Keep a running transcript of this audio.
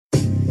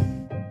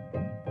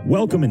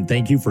Welcome and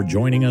thank you for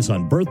joining us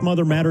on Birth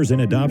Mother Matters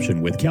in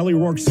Adoption with Kelly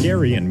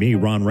Rourke-Scary and me,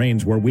 Ron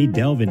Rains, where we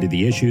delve into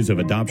the issues of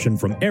adoption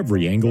from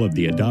every angle of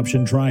the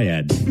adoption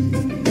triad.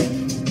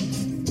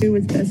 Do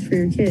what's best for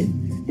your kid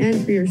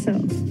and for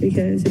yourself,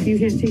 because if you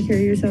can't take care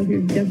of yourself,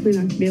 you're definitely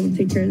not going to be able to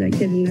take care of that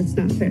kid, and that's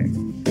not fair.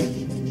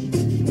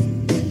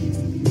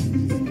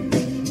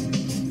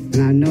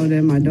 And I know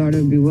that my daughter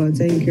will be well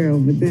taken care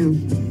of with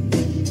them.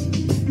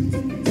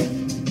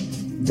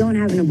 Don't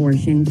have an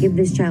abortion. Give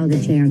this child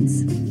a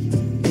chance.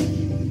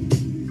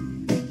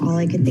 All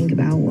I could think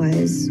about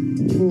was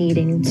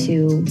needing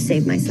to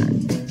save my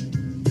son.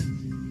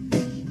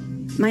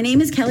 My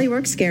name is Kelly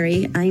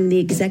Rourke-Scary. I'm the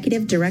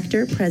Executive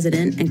Director,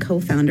 President, and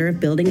co-founder of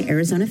Building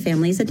Arizona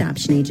Families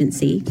Adoption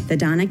Agency, the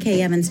Donna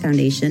K. Evans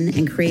Foundation,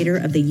 and creator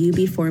of the You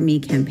Before Me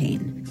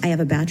campaign. I have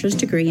a bachelor's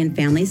degree in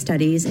family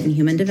studies and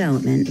human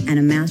development and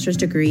a master's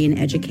degree in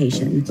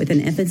education with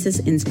an emphasis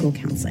in school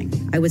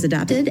counseling. I was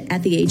adopted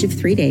at the age of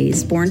 3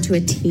 days, born to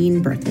a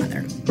teen birth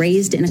mother,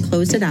 raised in a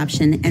closed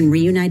adoption, and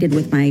reunited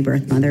with my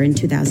birth mother in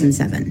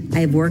 2007. I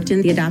have worked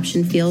in the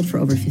adoption field for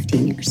over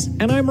 15 years.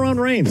 And I'm Ron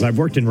Rains. I've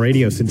worked in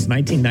radio since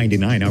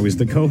 1999. I was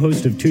the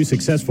co-host of 2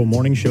 successful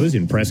morning shows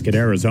in Prescott,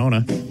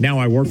 Arizona. Now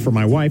I work for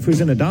my wife,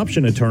 who's an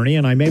adoption attorney,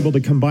 and I'm able to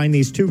combine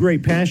these 2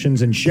 great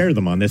passions and share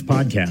them on this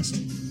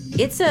podcast.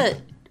 It's a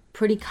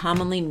pretty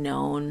commonly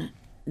known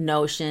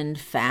notion,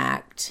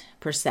 fact,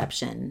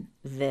 perception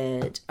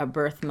that a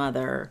birth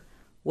mother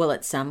will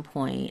at some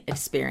point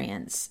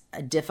experience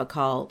a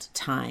difficult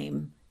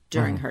time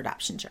during her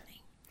adoption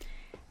journey.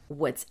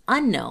 What's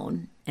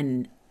unknown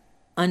and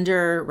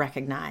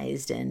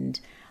under-recognized and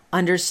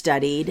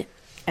understudied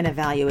and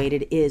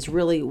evaluated is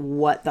really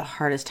what the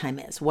hardest time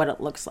is, what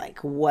it looks like,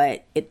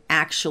 what it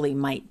actually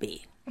might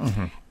be.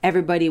 Mm-hmm.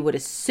 Everybody would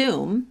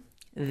assume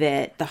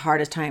that the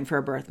hardest time for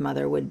a birth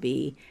mother would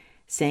be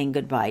saying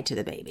goodbye to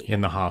the baby.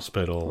 In the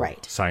hospital.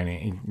 Right.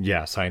 Signing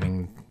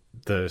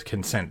the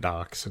consent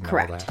docs and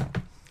Correct. all that.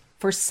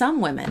 For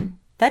some women,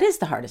 that is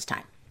the hardest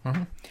time.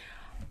 Mm-hmm.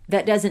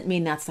 That doesn't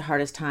mean that's the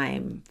hardest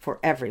time for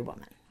every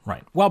woman.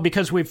 Right. Well,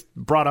 because we've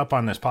brought up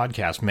on this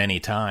podcast many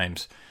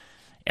times,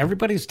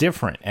 everybody's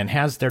different and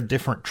has their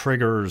different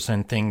triggers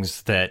and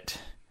things that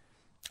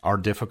are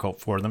difficult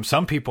for them.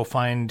 Some people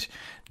find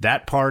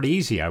that part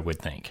easy, I would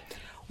think.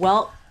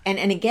 Well,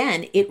 and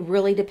again, it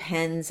really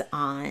depends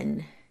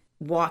on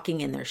walking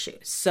in their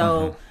shoes.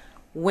 So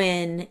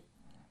when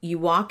you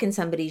walk in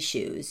somebody's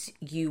shoes,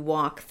 you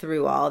walk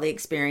through all the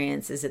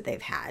experiences that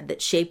they've had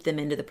that shaped them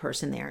into the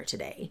person they are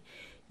today.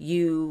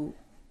 You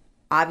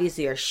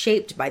obviously are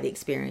shaped by the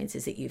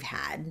experiences that you've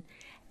had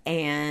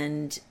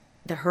and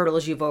the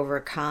hurdles you've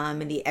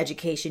overcome and the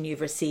education you've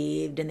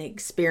received and the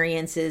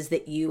experiences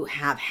that you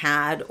have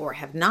had or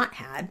have not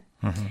had.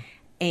 Mm-hmm.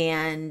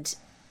 And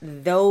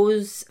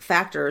those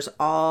factors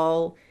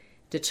all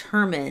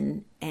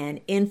determine and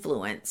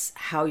influence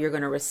how you're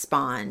going to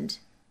respond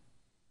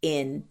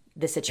in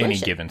the situation.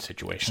 Any given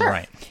situation, sure.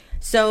 Right.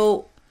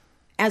 So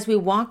as we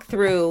walk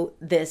through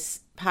this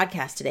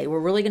podcast today, we're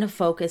really going to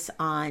focus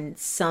on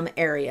some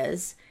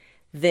areas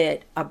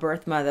that a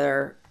birth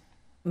mother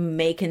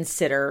may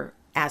consider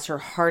as her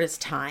hardest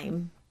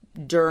time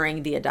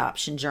during the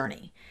adoption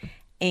journey.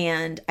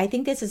 And I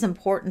think this is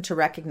important to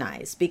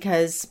recognize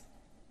because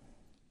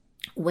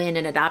when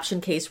an adoption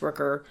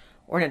caseworker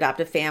or an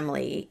adoptive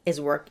family is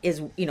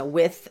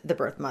with the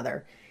birth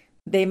mother,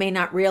 they may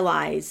not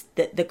realize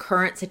that the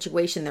current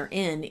situation they're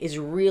in is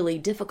really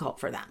difficult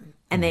for them.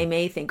 And they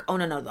may think, oh,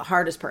 no, the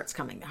hardest part's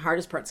coming.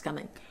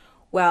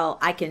 Well,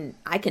 I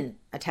can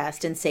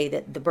attest and say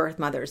that the birth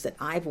mothers that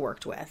I've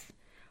worked with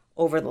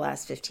over the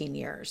last 15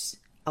 years,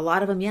 a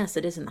lot of them, yes,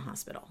 it is in the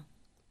hospital,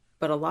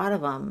 but a lot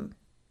of them,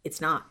 it's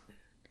not.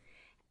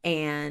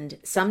 And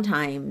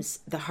sometimes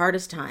the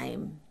hardest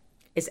time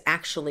is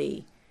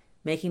actually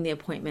making the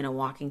appointment and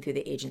walking through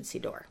the agency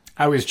door.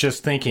 I was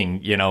just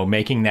thinking,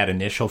 making that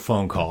initial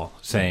phone call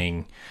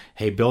saying,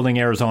 hey, Building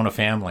Arizona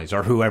Families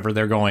or whoever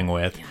they're going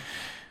with, yeah.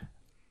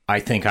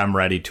 I think I'm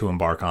ready to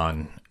embark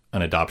on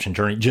an adoption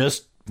journey.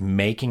 Just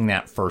making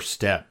that first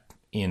step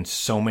in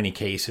so many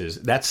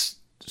cases, that's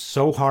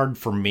so hard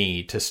for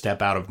me to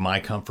step out of my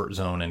comfort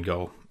zone and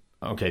go,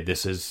 okay,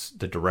 this is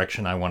the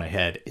direction I want to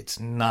head. It's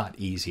not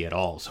easy at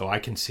all. So I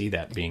can see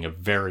that being a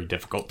very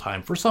difficult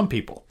time for some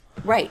people.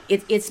 Right.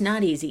 It's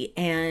not easy.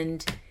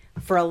 And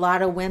for a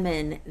lot of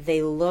women,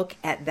 they look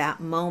at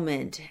that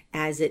moment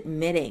as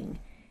admitting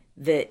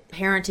that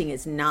parenting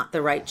is not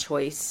the right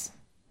choice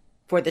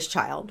for this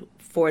child,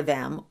 for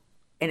them,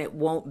 and it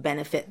won't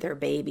benefit their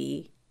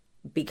baby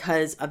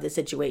because of the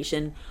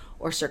situation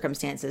or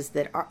circumstances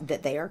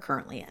that they are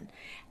currently in.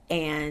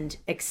 And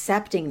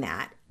accepting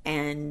that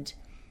and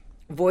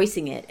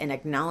voicing it and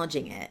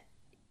acknowledging it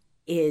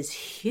is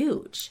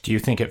huge. Do you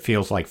think it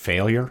feels like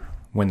failure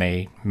when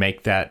they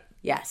make that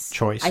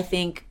choice? I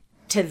think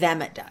to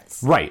them it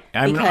does. Right.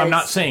 I'm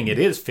not saying it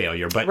is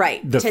failure, but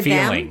the to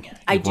feeling. Them,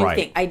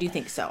 I do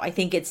think so. I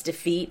think it's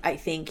defeat. I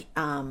think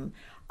a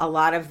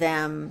lot of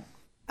them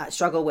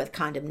struggle with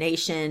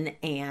condemnation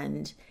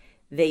and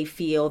They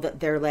feel that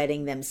they're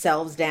letting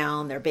themselves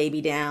down, their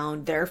baby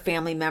down, their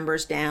family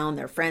members down,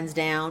 their friends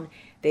down.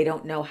 They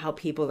don't know how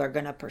people are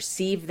going to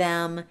perceive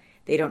them.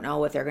 They don't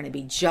know if they're going to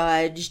be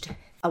judged.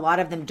 A lot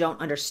of them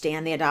don't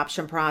understand the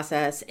adoption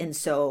process. And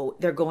so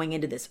they're going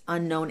into this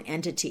unknown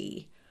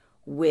entity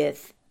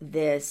with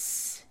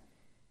this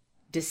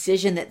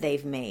decision that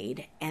they've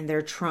made, and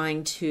they're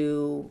trying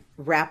to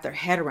wrap their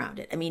head around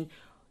it. I mean,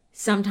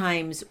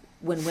 sometimes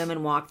when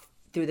women walk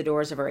through the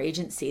doors of our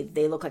agency,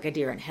 they look like a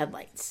deer in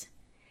headlights,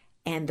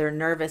 and they're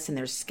nervous and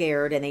they're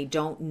scared, and they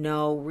don't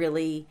know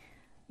really,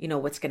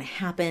 what's going to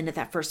happen at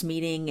that first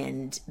meeting.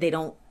 And they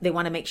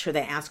want to make sure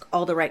they ask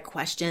all the right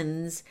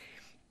questions,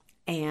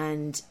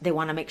 and they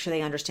want to make sure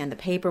they understand the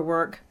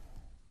paperwork.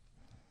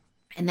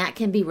 And that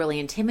can be really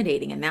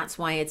intimidating. And that's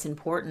why it's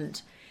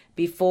important,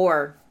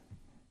 before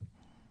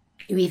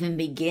you even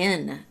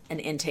begin an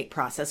intake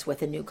process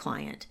with a new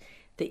client,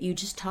 that you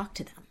just talk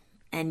to them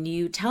and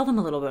you tell them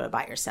a little bit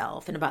about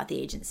yourself and about the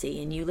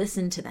agency, and you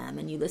listen to them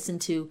and you listen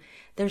to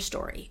their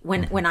story.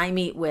 When I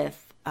meet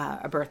with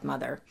a birth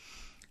mother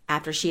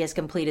after she has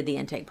completed the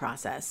intake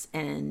process,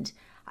 and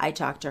I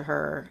talk to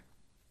her,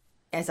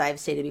 as I've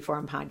stated before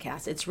on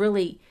podcasts, it's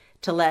really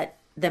to let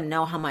them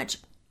know how much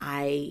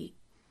I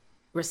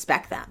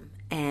respect them,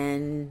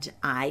 and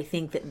I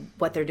think that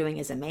what they're doing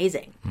is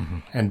amazing. Mm-hmm.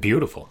 And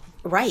beautiful.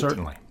 Right.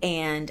 Certainly.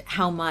 And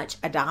how much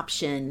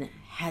adoption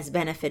has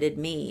benefited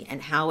me,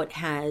 and how it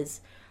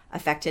has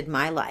affected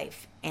my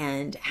life,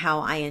 and how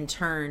I in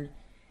turn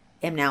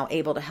am now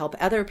able to help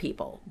other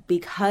people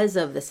because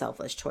of the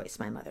selfless choice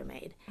my mother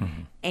made.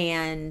 Mm-hmm.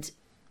 And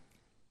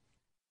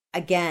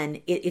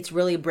again, it's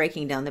really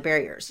breaking down the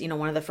barriers.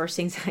 One of the first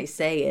things I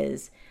say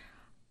is,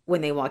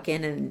 when they walk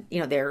in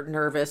and, they're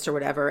nervous or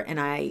whatever, and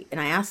I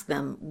ask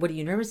them, what are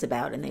you nervous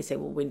about? And they say,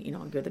 well,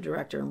 you're the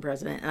director and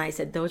president. And I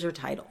said, those are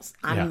titles.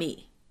 I'm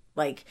me.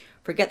 Like,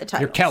 forget the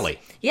titles. You're Kelly.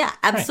 Yeah,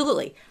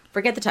 absolutely. Right.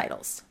 Forget the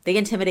titles. They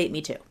intimidate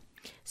me too.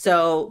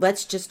 So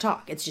let's just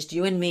talk. It's just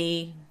you and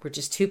me. We're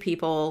just two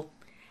people,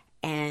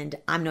 and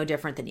I'm no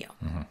different than you.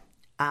 Mm-hmm.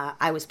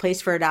 I was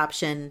placed for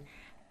adoption,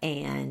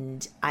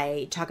 and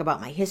I talk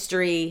about my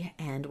history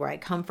and where I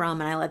come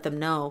from, and I let them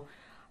know,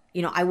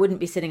 I wouldn't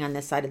be sitting on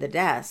this side of the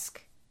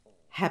desk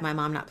had my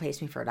mom not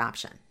placed me for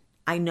adoption.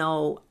 I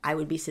know I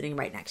would be sitting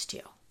right next to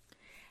you.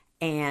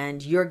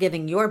 And you're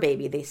giving your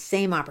baby the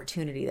same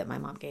opportunity that my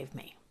mom gave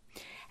me.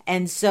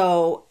 And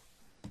so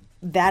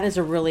that is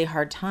a really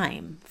hard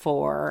time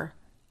for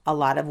a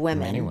lot of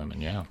women. Many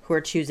women, yeah. Who are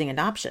choosing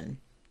adoption.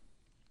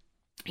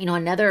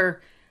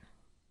 Another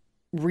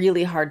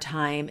really hard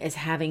time is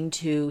having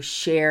to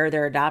share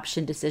their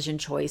adoption decision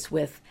choice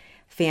with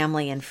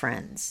family and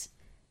friends,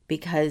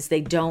 because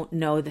they don't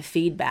know the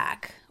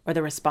feedback or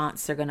the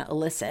response they're going to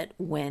elicit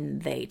when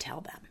they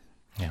tell them.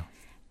 Yeah.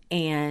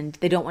 And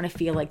they don't want to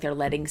feel like they're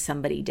letting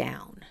somebody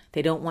down.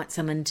 They don't want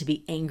someone to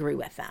be angry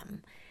with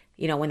them.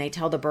 When they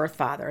tell the birth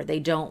father, they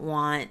don't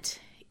want,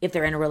 if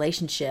they're in a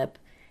relationship,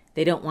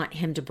 they don't want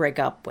him to break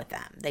up with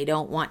them. They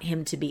don't want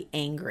him to be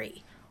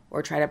angry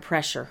or try to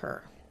pressure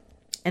her.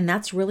 And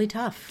that's really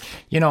tough.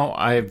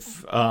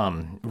 I've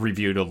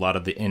reviewed a lot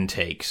of the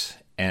intakes,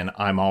 and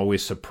I'm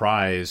always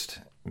surprised.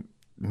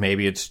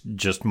 Maybe it's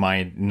just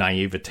my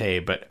naivete,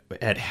 but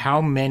at how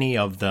many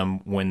of them,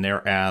 when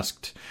they're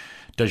asked,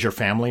 does your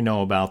family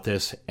know about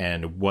this,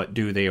 and what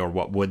do they or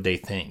what would they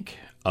think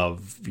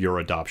of your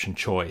adoption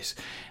choice,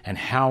 and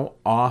how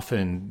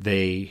often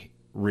they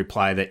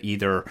reply that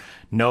either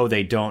no,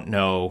 they don't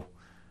know,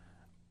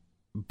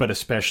 but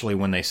especially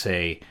when they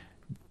say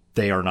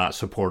they are not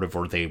supportive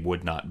or they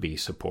would not be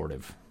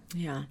supportive.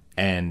 Yeah.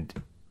 And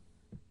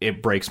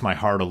it breaks my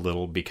heart a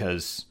little,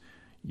 because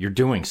you're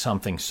doing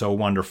something so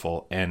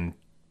wonderful, and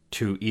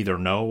to either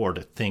know or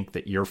to think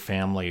that your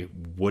family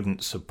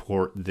wouldn't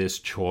support this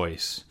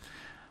choice,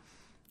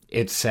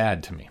 it's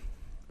sad to me.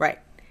 Right.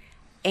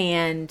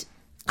 And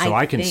so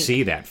I can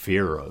see that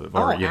fear of,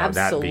 or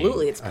absolutely. That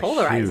being it's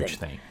polarizing. A huge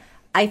thing.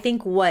 I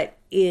think what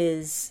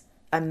is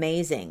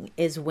amazing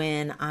is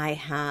when I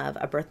have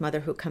a birth mother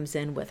who comes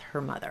in with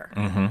her mother,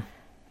 mm-hmm.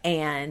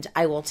 and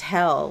I will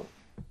tell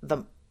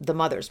the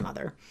mother's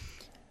mother,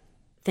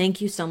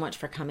 thank you so much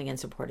for coming and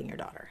supporting your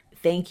daughter.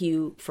 Thank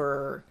you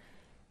for,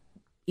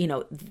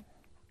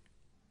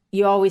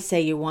 you always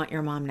say you want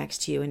your mom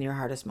next to you in your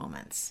hardest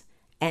moments.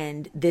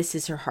 And this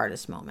is her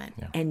hardest moment.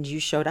 Yeah. And you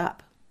showed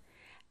up.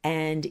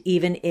 And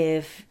even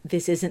if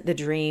this isn't the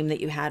dream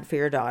that you had for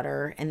your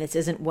daughter, and this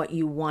isn't what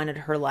you wanted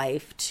her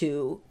life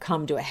to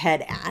come to a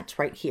head at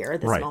right here,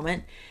 this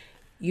moment,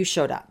 you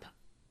showed up.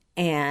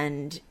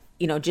 And,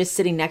 just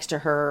sitting next to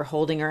her,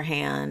 holding her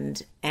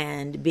hand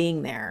and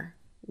being there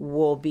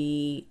will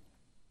mean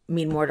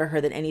more to her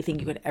than anything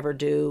you could ever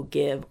do,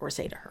 give, or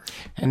say to her.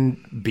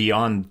 And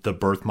beyond the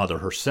birth mother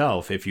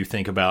herself, if you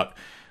think about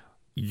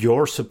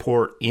your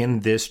support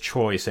in this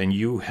choice and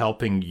you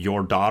helping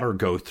your daughter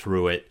go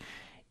through it,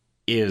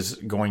 is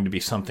going to be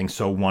something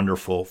so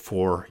wonderful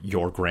for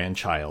your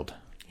grandchild.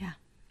 Yeah.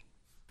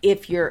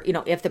 if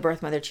if the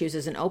birth mother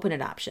chooses an open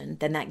adoption,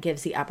 then that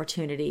gives the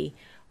opportunity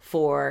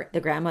for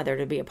the grandmother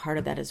to be a part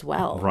of that as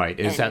well. Right.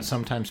 Is that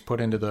sometimes put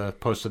into the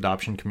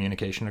post-adoption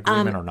communication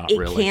agreement or not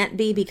really? It can't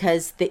be,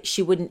 because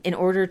she wouldn't, in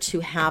order to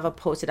have a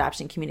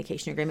post-adoption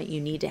communication agreement,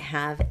 you need to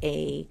have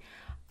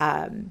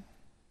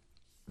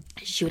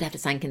she would have to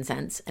sign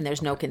consents, and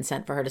there's no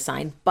consent for her to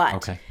sign.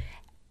 But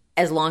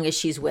as long as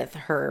she's with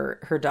her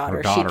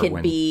daughter, she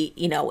can be,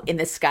 in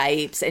the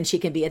Skypes, and she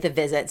can be at the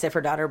visits if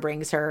her daughter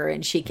brings her,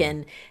 and she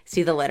can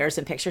see the letters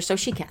and pictures, so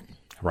she can.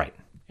 Right.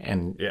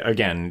 And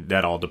again,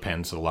 that all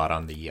depends a lot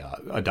on the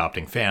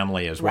adopting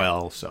family as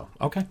well. So,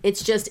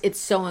 It's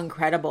so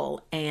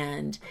incredible.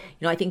 And,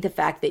 I think the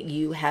fact that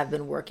you have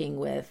been working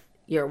with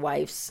your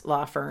wife's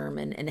law firm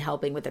and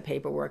helping with the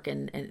paperwork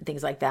and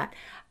things like that,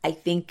 I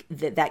think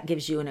that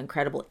gives you an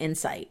incredible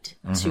insight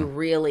to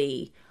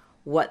really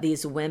what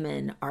these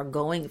women are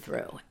going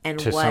through. And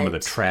to some of the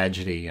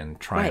tragedy and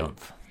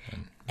triumph. Right.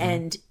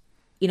 And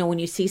when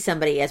you see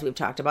somebody, as we've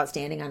talked about,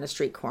 standing on a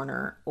street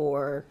corner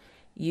or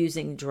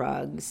using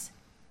drugs,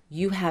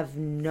 you have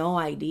no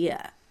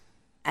idea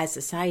as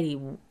society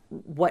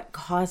what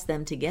caused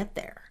them to get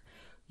there.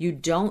 You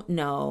don't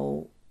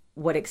know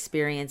what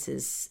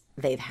experiences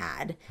they've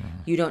had.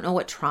 You don't know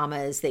what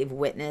traumas they've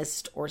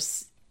witnessed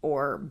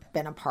or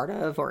been a part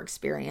of or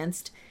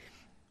experienced.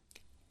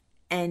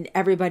 And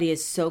everybody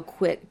is so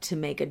quick to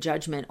make a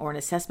judgment or an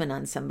assessment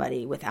on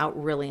somebody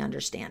without really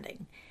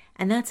understanding.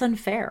 And that's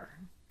unfair.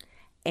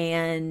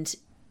 And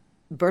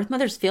birth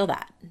mothers feel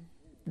that.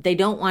 They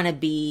don't want to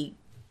be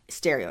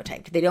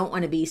stereotyped. They don't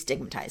want to be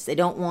stigmatized. They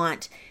don't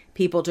want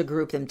people to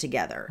group them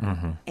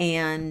together.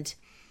 And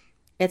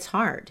it's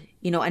hard.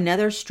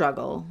 Another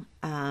struggle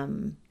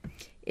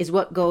is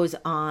what goes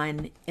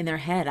on in their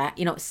head.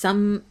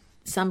 Some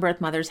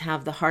birth mothers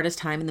have the hardest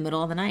time in the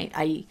middle of the night.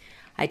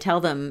 I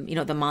tell them,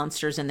 the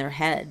monsters in their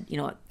head,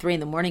 at 3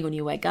 a.m. when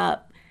you wake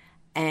up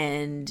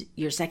and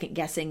you're second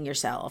guessing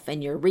yourself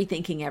and you're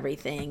rethinking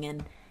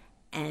everything.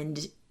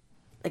 And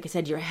like I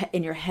said,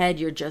 in your head,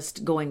 you're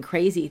just going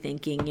crazy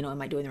thinking,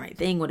 am I doing the right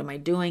thing? What am I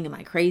doing? Am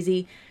I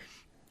crazy?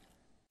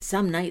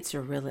 Some nights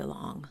are really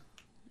long.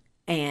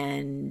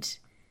 And,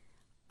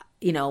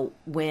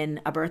 when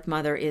a birth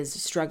mother is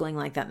struggling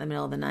like that in the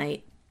middle of the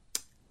night,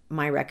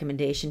 my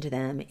recommendation to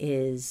them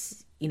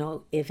is,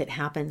 if it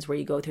happens where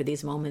you go through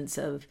these moments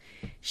of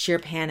sheer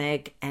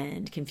panic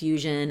and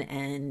confusion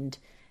and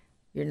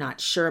you're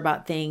not sure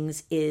about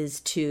things,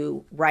 is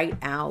to write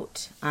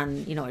out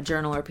on, a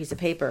journal or a piece of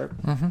paper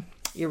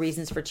your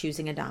reasons for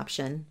choosing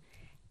adoption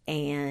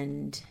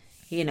and,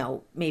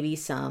 maybe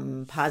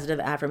some positive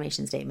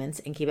affirmation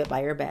statements, and keep it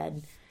by your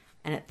bed.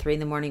 And at 3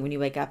 a.m. when you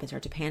wake up and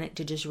start to panic,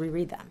 to just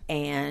reread them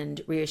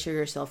and reassure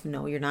yourself,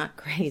 no, you're not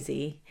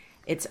crazy.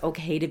 It's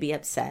okay to be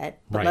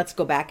upset, but let's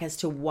go back as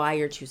to why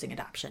you're choosing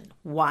adoption,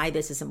 why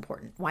this is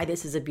important, why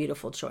this is a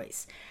beautiful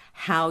choice,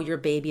 how your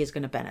baby is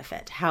going to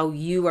benefit, how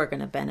you are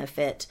going to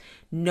benefit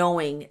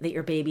knowing that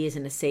your baby is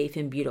in a safe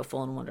and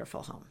beautiful and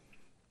wonderful home.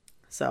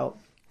 So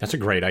that's a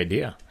great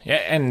idea. Yeah,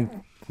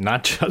 and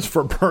not just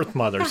for birth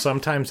mothers.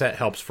 Sometimes that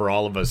helps for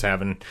all of us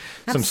having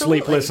some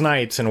sleepless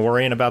nights and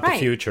worrying about the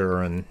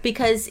future. And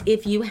because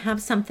if you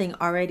have something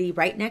already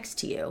right next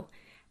to you,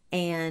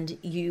 and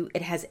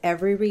it has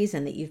every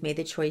reason that you've made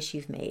the choice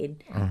you've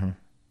made.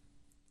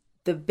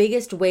 The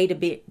biggest way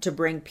to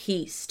bring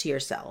peace to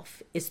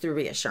yourself is through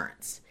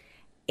reassurance.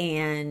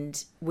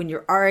 And when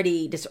you're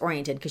already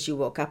disoriented because you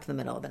woke up in the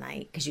middle of the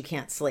night because you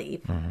can't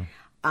sleep,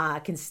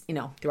 throughout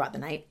the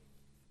night,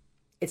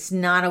 it's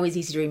not always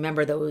easy to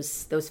remember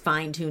those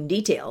fine-tuned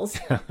details.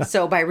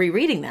 So by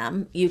rereading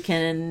them, you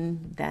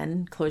can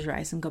then close your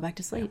eyes and go back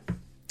to sleep.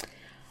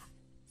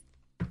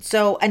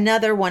 So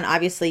another one,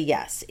 obviously,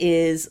 yes,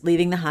 is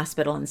leaving the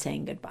hospital and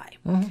saying goodbye.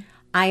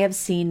 I have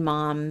seen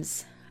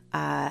moms,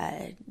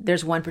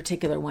 there's one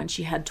particular one,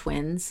 she had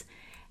twins,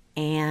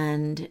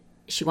 and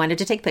she wanted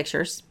to take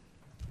pictures.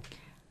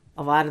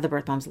 A lot of the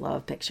birth moms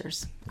love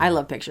pictures. I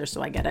love pictures,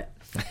 so I get it.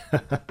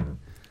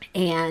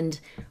 And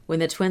when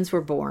the twins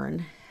were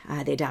born,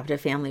 the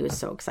adoptive family was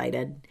so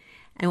excited.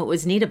 And what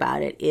was neat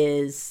about it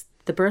is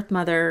the birth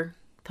mother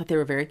thought they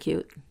were very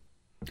cute.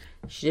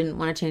 She didn't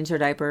want to change their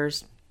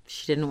diapers.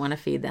 She didn't want to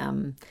feed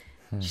them.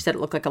 She said it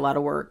looked like a lot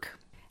of work.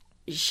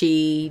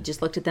 She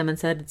just looked at them and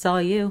said, "It's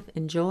all you.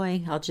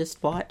 Enjoy. I'll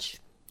just watch."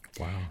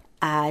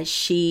 Wow.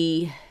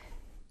 She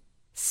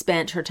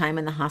spent her time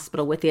in the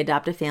hospital with the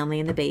adoptive family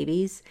and the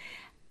babies.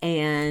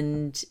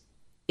 And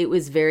it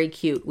was very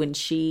cute when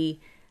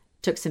she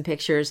took some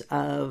pictures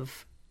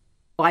of,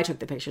 I took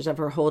the pictures of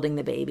her holding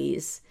the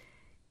babies.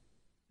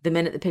 The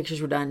minute the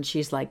pictures were done,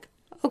 she's like,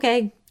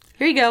 "Okay,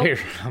 here you go." Here,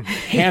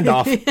 hand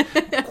off,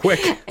 quick.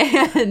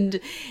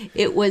 And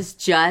it was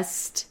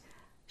just,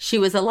 she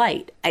was a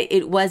light.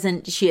 It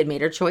wasn't, she had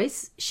made her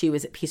choice. She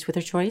was at peace with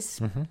her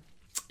choice.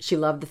 She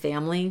loved the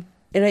family.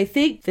 And I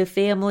think the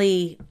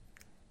family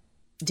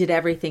did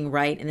everything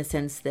right in the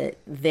sense that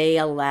they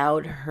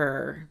allowed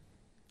her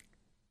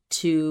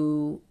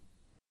to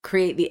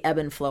create the ebb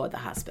and flow at the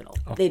hospital.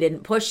 They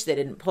didn't push, they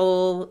didn't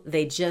pull,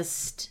 they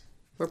just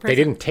They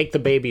didn't take the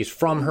babies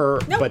from her,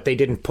 but they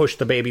didn't push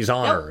the babies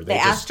on her. They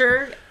asked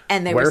her,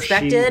 and they where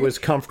respected. She was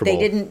comfortable. They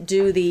didn't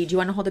do do you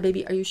want to hold the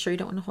baby? Are you sure you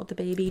don't want to hold the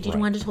baby? Do you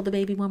want to just hold the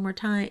baby one more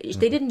time?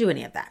 They didn't do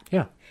any of that.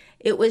 Yeah.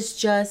 It was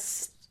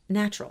just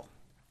natural,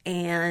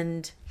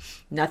 and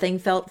nothing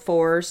felt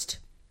forced.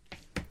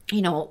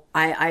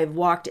 I've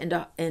walked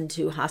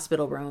into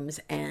hospital rooms,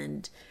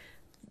 and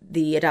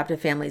the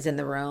adoptive family's in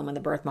the room, and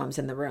the birth mom's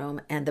in the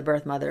room, and the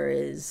birth mother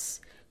is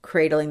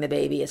cradling the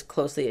baby as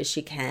closely as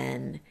she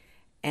can,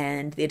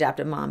 and the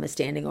adoptive mom is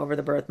standing over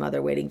the birth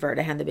mother waiting for her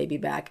to hand the baby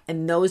back.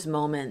 And those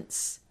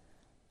moments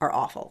are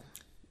awful.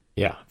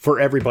 Yeah, for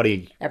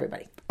everybody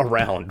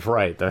around,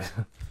 right.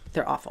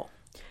 They're awful.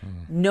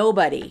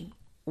 Nobody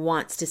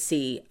wants to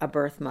see a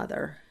birth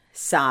mother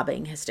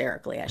sobbing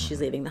hysterically as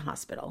she's leaving the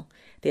hospital.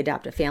 The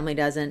adoptive family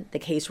doesn't. The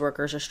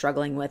caseworkers are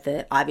struggling with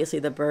it. Obviously,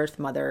 the birth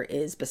mother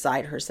is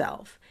beside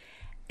herself.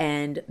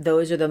 And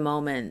those are the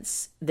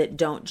moments that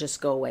don't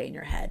just go away in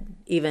your head,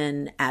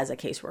 even as a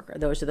caseworker.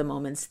 Those are the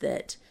moments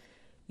that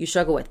you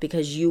struggle with,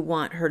 because you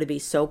want her to be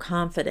so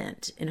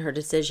confident in her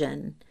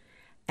decision,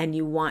 and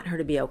you want her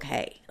to be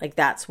okay. Like,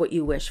 that's what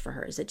you wish for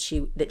her, is that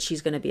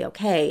she's going to be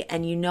okay.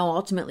 And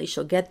ultimately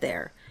she'll get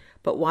there.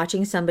 But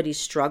watching somebody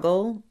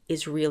struggle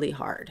is really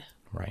hard.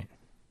 Right.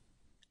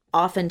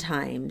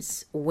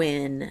 Oftentimes,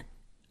 when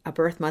a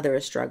birth mother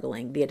is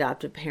struggling, the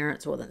adoptive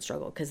parents will then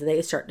struggle, because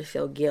they start to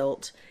feel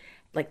guilt,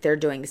 like they're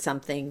doing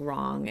something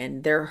wrong,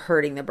 and they're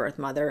hurting the birth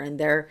mother, and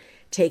they're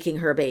taking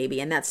her baby.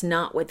 And that's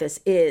not what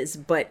this is,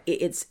 but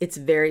it's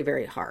very,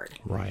 very hard.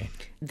 Right.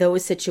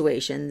 Those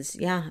situations,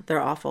 they're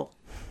awful.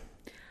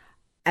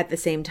 At the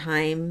same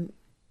time,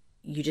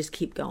 you just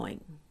keep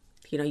going.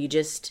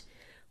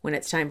 When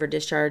it's time for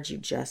discharge, you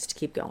just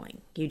keep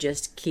going. You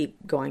just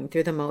keep going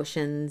through the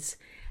motions.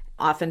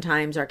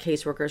 Oftentimes, our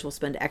caseworkers will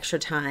spend extra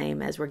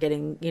time as we're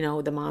getting,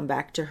 the mom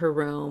back to her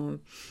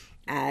room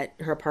at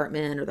her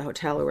apartment or the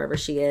hotel or wherever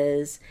she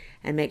is,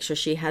 and make sure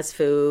she has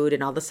food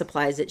and all the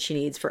supplies that she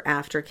needs for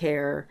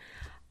aftercare.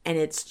 And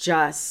it's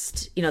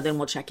just, then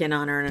we'll check in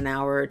on her in an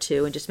hour or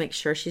two and just make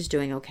sure she's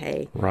doing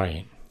okay.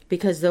 Right.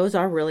 Because those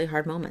are really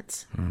hard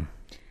moments.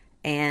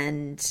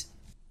 And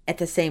at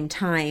the same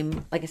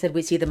time, like I said,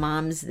 we see the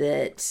moms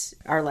that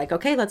are like,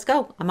 okay, let's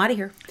go. I'm out of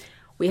here.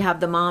 We have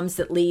the moms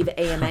that leave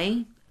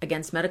AMA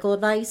against medical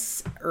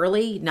advice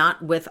early,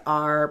 not with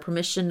our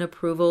permission,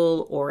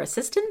 approval, or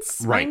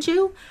assistance, mind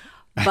you.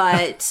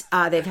 But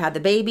they've had the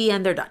baby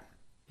and they're done.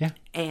 Yeah.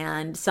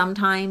 And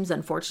sometimes,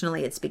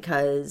 unfortunately, it's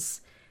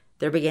because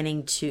they're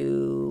beginning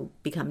to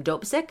become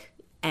dope sick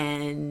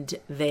and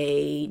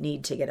they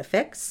need to get a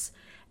fix.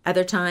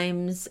 Other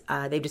times,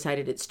 they've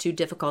decided it's too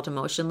difficult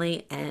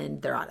emotionally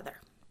and they're out of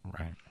there.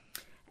 Right.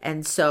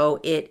 And so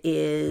it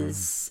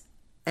is,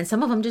 and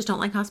some of them just don't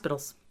like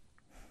hospitals.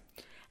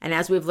 And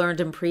as we've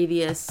learned in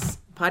previous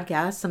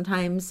podcasts,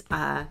 sometimes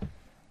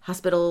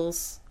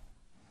hospitals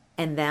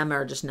and them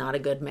are just not a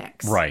good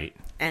mix. Right.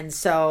 And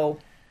so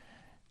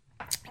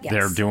yes.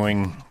 They're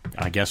doing,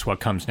 I guess, what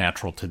comes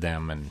natural to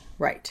them and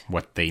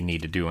what they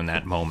need to do in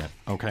that moment.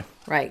 Okay.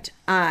 Right.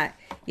 I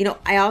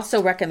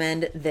also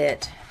recommend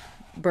that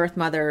birth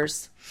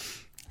mothers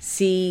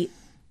see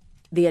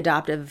the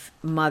adoptive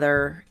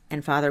mother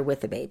and father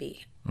with the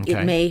baby. Okay.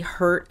 It may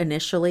hurt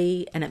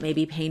initially and it may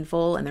be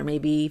painful and there may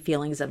be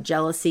feelings of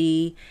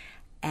jealousy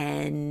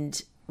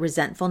and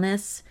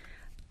resentfulness,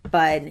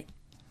 but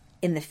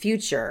in the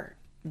future,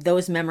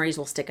 those memories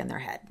will stick in their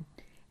head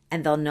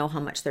and they'll know how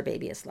much their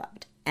baby is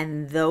loved.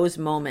 And those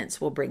moments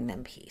will bring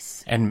them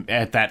peace. And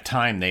at that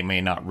time, they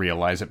may not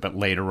realize it, but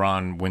later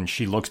on, when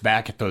she looks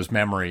back at those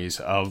memories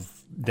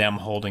of them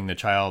holding the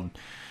child,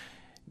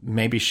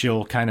 maybe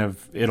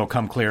it'll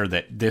come clear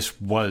that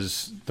this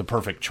was the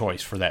perfect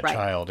choice for that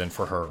child and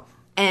for her.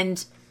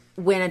 And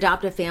when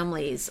adoptive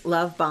families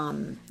love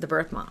bomb the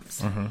birth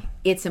moms,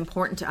 it's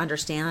important to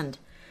understand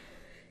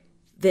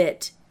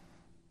that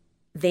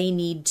they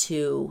need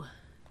to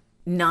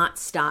not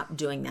stop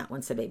doing that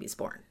once the baby's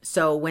born.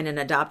 So when an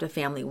adoptive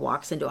family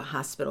walks into a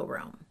hospital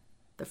room,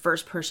 the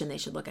first person they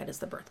should look at is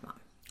the birth mom.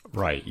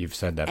 Right. You've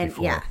said that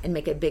before. Yeah, and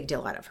make a big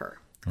deal out of her.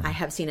 I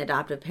have seen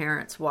adoptive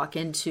parents walk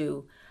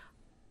into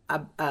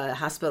a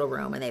hospital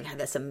room and they've had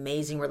this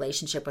amazing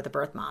relationship with the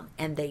birth mom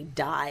and they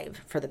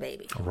dive for the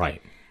baby.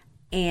 Right.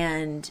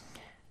 And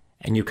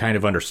you kind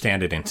of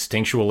understand it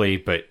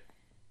instinctually, but...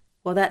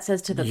 Well, that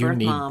says to the birth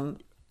mom,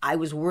 I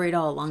was worried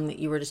all along that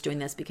you were just doing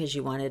this because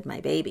you wanted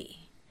my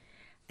baby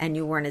and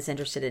you weren't as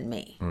interested in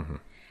me. Mm-hmm.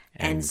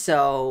 And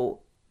so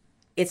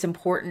it's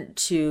important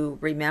to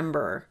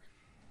remember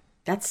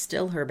that's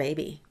still her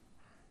baby.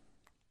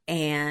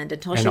 And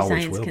until she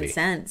signs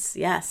consents,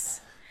 yes.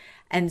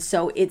 And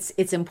so it's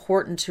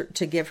important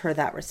to give her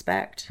that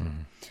respect.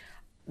 Mm-hmm.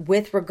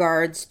 With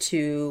regards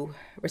to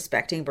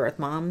respecting birth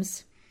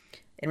moms,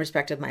 in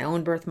respect of my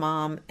own birth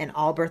mom and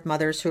all birth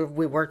mothers who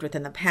we worked with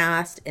in the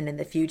past and in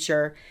the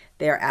future,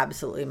 they are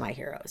absolutely my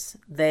heroes.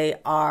 They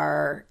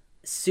are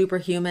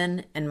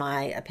superhuman, in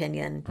my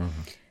opinion.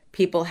 Mm-hmm.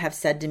 People have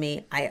said to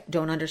me, I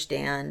don't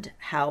understand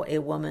how a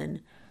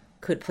woman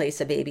could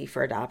place a baby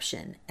for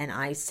adoption. And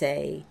I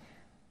say,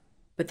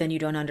 but then you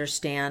don't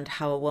understand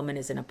how a woman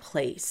is in a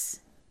place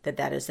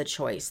that is the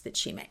choice that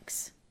she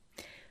makes.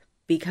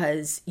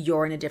 Because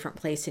you're in a different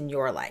place in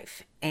your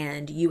life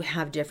and you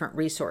have different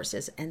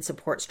resources and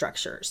support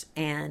structures.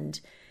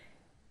 And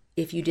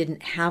if you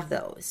didn't have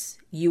those,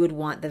 you would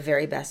want the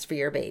very best for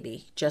your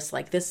baby, just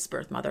like this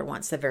birth mother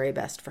wants the very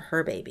best for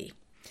her baby.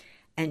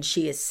 And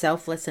she is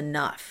selfless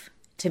enough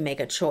to make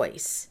a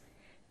choice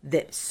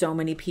that so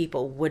many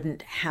people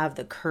wouldn't have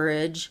the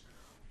courage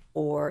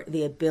or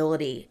the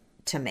ability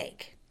to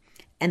make.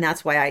 And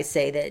that's why I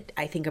say that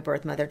I think a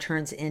birth mother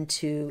turns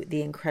into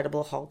the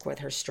Incredible Hulk with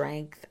her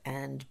strength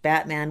and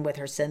Batman with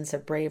her sense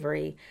of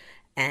bravery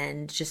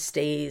and just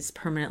stays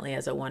permanently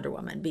as a Wonder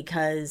Woman.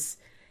 Because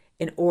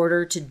in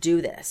order to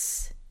do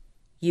this,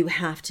 you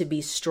have to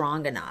be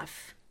strong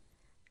enough,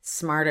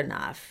 smart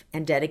enough,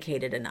 and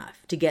dedicated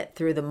enough to get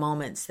through the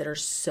moments that are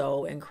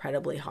so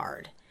incredibly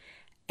hard.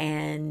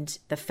 And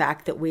the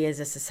fact that we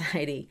as a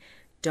society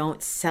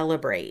don't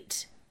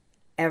celebrate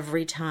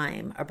every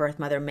time a birth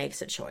mother makes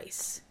a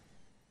choice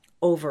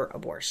over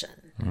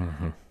abortion,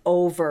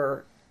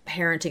 over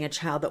parenting a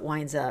child that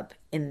winds up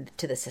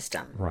into the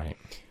system. Right.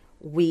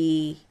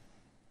 We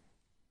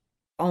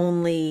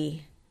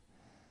only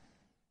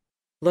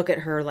look at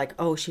her like,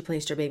 oh, she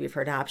placed her baby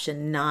for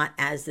adoption, not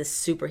as this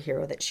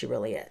superhero that she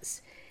really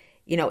is.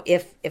 You know,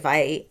 if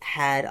I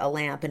had a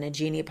lamp and a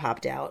genie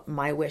popped out,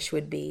 my wish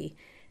would be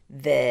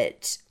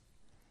that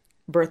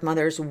birth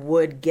mothers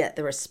would get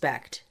the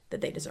respect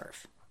that they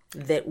deserve.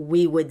 That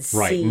we would see.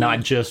 Right,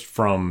 not just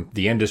from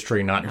the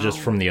industry, not just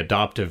from the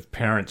adoptive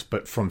parents,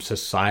 but from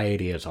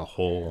society as a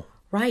whole.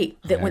 Right,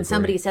 that when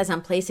somebody says,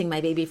 I'm placing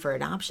my baby for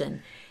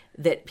adoption,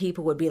 that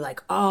people would be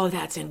like, oh,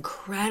 that's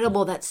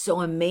incredible, that's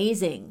so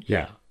amazing.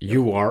 Yeah,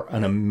 you are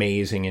an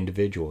amazing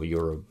individual.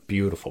 You're a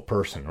beautiful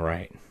person,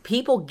 right?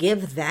 People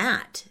give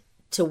that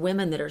to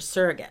women that are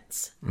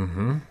surrogates.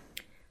 Mm-hmm.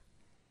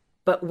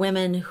 But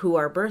women who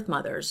are birth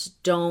mothers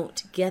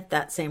don't get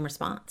that same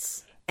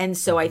response. And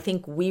so I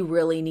think we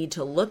really need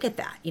to look at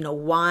that. You know,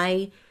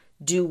 why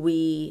do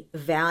we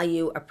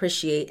value,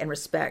 appreciate, and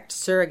respect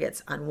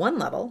surrogates on one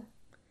level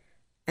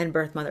and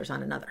birth mothers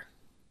on another?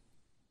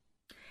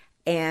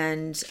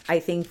 And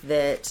I think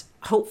that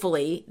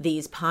hopefully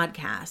these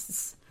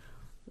podcasts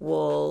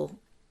will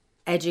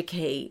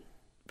educate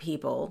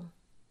people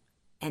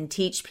and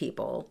teach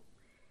people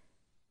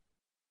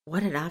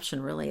what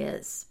adoption really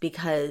is,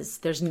 because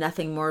there's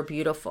nothing more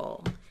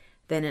beautiful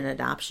than an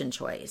adoption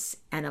choice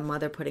and a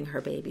mother putting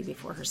her baby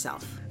before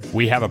herself.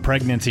 We have a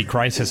pregnancy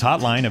crisis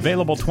hotline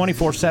available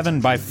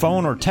 24/7 by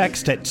phone or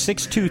text at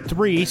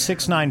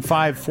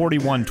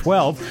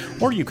 623-695-4112,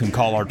 or you can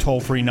call our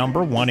toll-free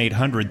number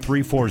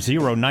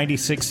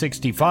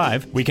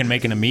 1-800-340-9665. We can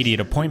make an immediate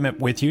appointment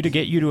with you to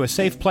get you to a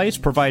safe place,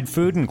 provide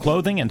food and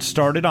clothing, and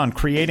started on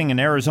creating an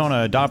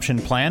Arizona adoption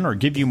plan or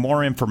give you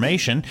more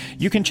information.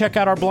 You can check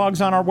out our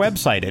blogs on our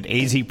website at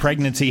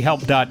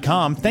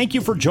azpregnancyhelp.com. Thank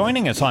you for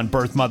joining us on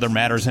Birth Mother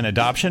Matters in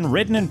Adoption,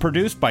 written and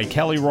produced by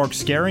Kelly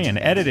Rourke-Scary and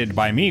edited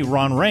by me,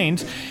 Ron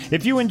Rains.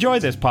 If you enjoy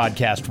this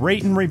podcast,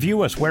 rate and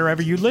review us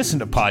wherever you listen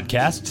to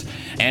podcasts.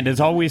 And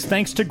as always,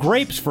 thanks to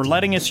Grapes for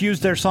letting us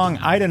use their song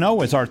I Don't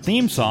Know as our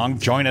theme song.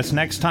 Join us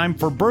next time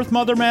for Birth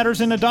Mother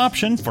Matters in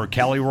Adoption. For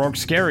Kelly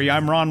Rourke-Scary,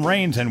 I'm Ron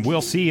Rains, and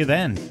we'll see you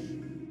then.